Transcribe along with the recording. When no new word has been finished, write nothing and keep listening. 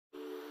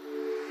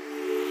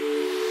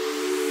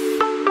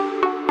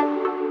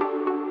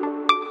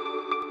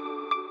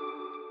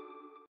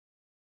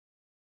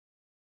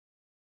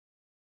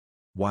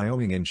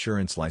Wyoming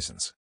insurance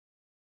license.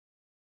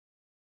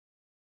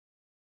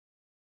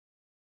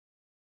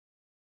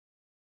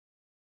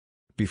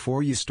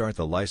 Before you start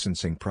the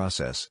licensing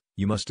process,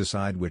 you must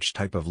decide which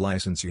type of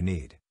license you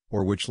need,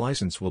 or which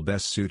license will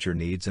best suit your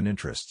needs and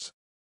interests.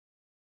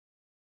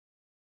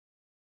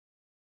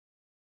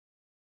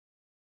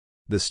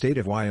 The state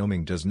of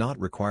Wyoming does not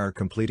require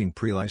completing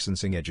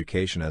pre-licensing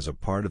education as a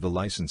part of the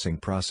licensing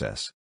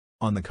process.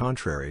 On the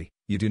contrary,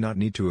 you do not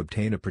need to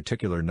obtain a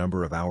particular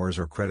number of hours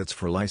or credits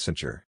for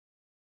licensure.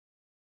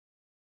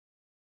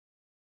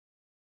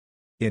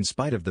 In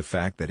spite of the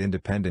fact that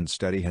independent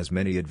study has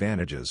many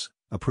advantages,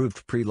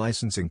 approved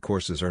pre-licensing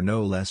courses are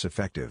no less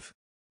effective.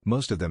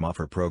 Most of them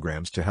offer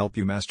programs to help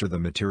you master the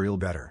material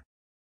better.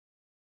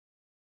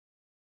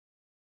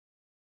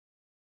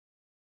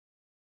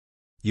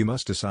 You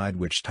must decide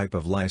which type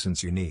of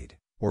license you need,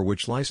 or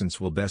which license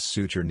will best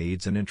suit your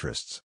needs and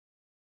interests.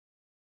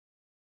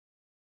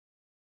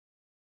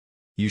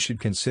 You should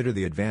consider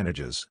the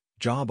advantages,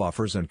 job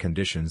offers and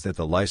conditions that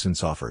the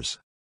license offers.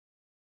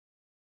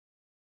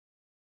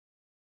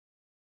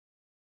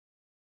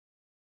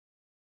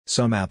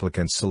 Some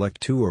applicants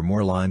select 2 or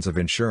more lines of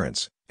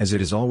insurance, as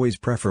it is always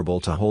preferable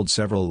to hold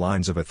several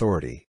lines of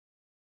authority.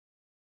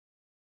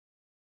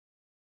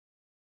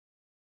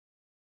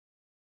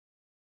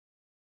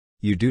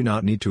 You do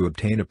not need to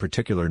obtain a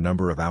particular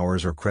number of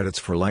hours or credits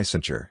for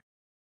licensure.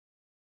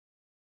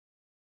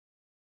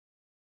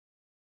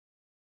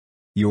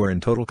 You are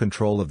in total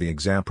control of the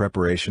exam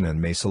preparation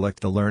and may select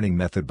the learning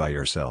method by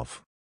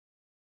yourself.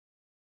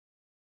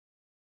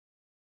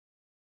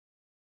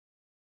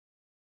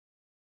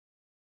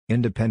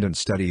 Independent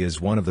study is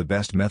one of the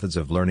best methods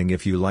of learning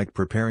if you like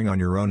preparing on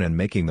your own and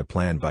making the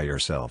plan by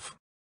yourself.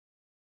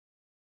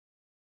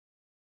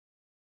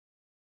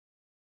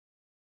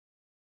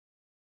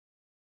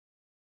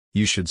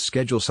 You should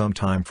schedule some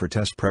time for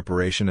test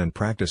preparation and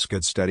practice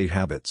good study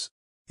habits.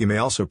 You may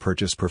also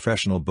purchase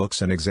professional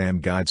books and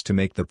exam guides to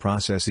make the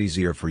process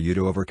easier for you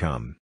to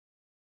overcome.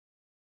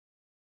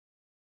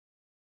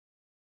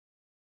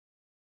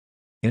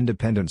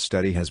 Independent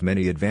study has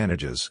many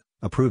advantages.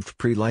 Approved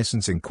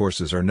pre-licensing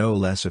courses are no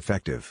less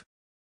effective.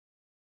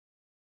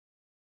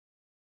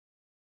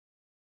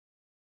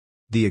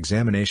 The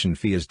examination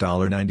fee is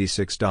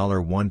 $96,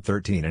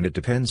 $113, and it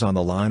depends on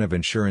the line of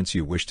insurance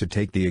you wish to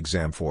take the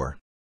exam for.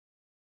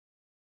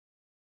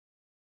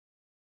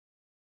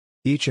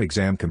 Each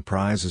exam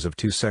comprises of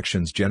 2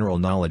 sections: general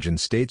knowledge and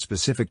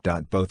state-specific.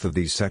 Both of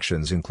these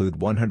sections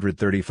include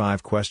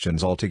 135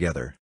 questions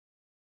altogether.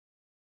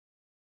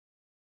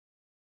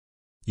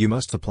 You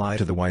must apply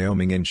to the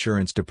Wyoming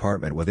Insurance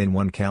Department within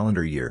 1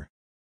 calendar year.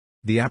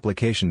 The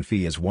application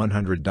fee is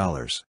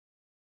 $100.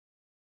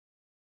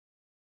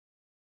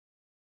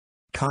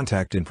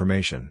 Contact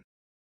information: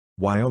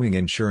 Wyoming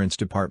Insurance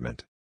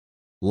Department,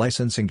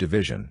 Licensing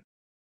Division,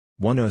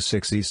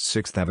 106 East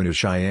 6th Avenue,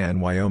 Cheyenne,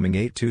 Wyoming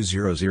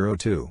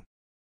 82002.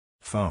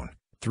 Phone: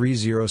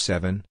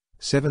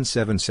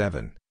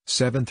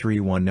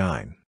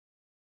 307-777-7319.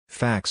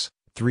 Fax: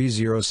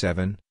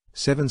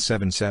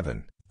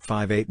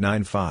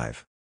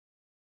 307-777-5895.